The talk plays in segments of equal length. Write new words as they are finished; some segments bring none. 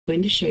I'm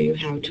going to show you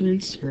how to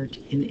insert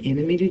an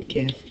animated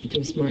GIF into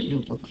a Smart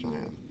Notebook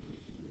file.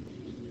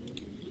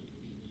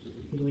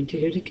 I'm going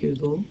to go to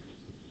Google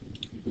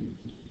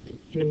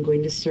and I'm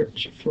going to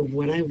search for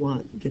what I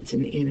want that's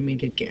an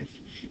animated GIF.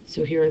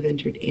 So here I've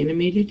entered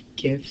animated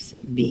GIFs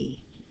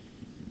B.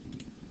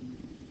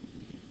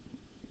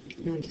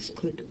 And I'll just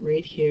click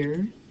right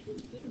here.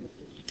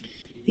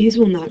 These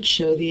will not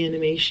show the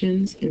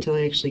animations until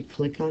I actually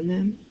click on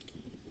them.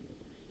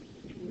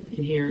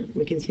 And here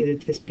we can see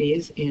that this bee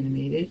is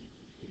animated.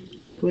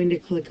 I'm going to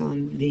click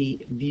on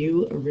the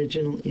View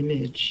Original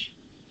Image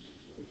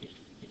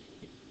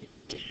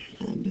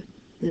tab.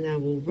 Then I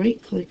will right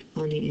click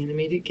on the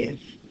animated GIF,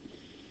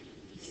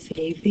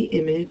 save the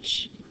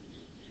image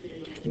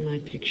in my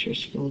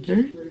pictures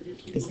folder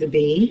as the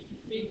bee,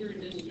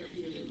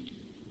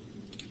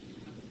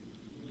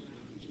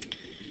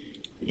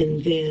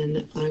 and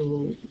then I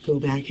will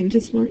go back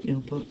into Smart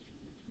Notebook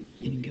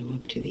and go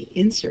up to the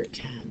Insert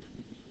tab.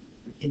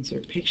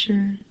 Insert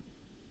picture,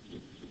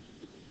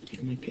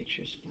 get my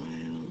pictures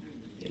file,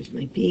 there's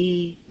my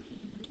bee,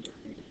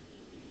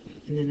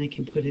 and then I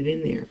can put it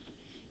in there.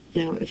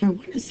 Now if I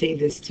want to save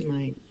this to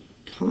my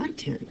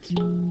content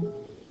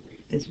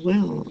as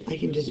well, I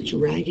can just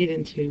drag it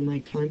into my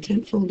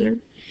content folder,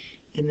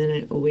 and then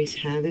I always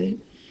have it,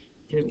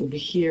 and it will be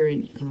here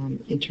in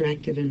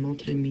interactive and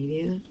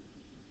multimedia.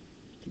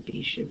 The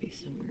bee should be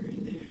somewhere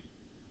in there.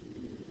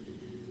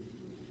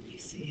 Let me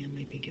see, I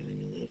might be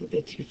going a little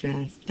bit too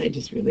fast. I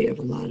just really have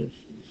a lot of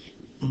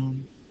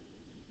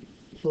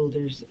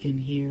folders in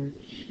here.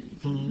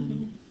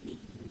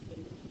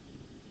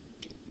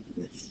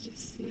 Let's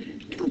just see.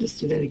 I'll just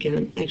do that again.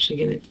 I'm actually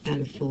going to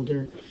add a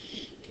folder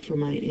for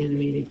my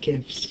animated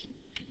GIFs.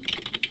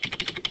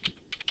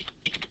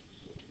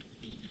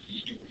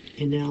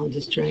 And now I'll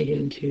just drag it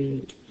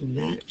into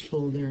that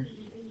folder.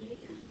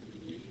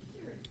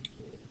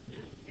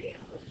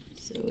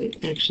 So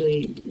it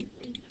actually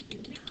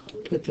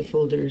put the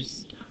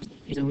folders,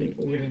 in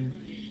order.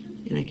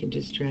 And I can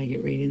just drag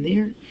it right in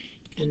there.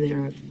 And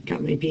there I've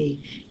got my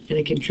bee. And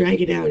I can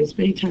drag it out as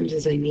many times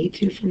as I need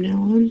to from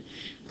now on.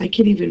 I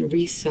can even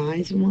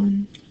resize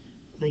one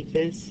like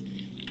this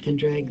and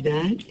drag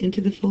that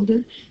into the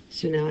folder.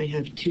 So now I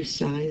have 2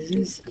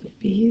 sizes of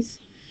bees,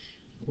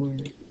 or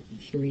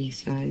 3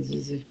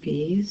 sizes of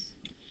bees.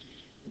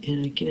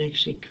 And I can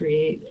actually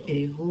create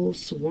a whole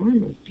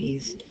swarm of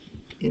bees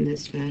in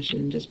this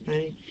fashion just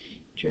by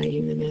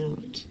dragging them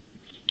out.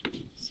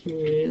 It's a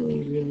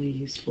really, really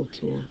useful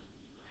tool.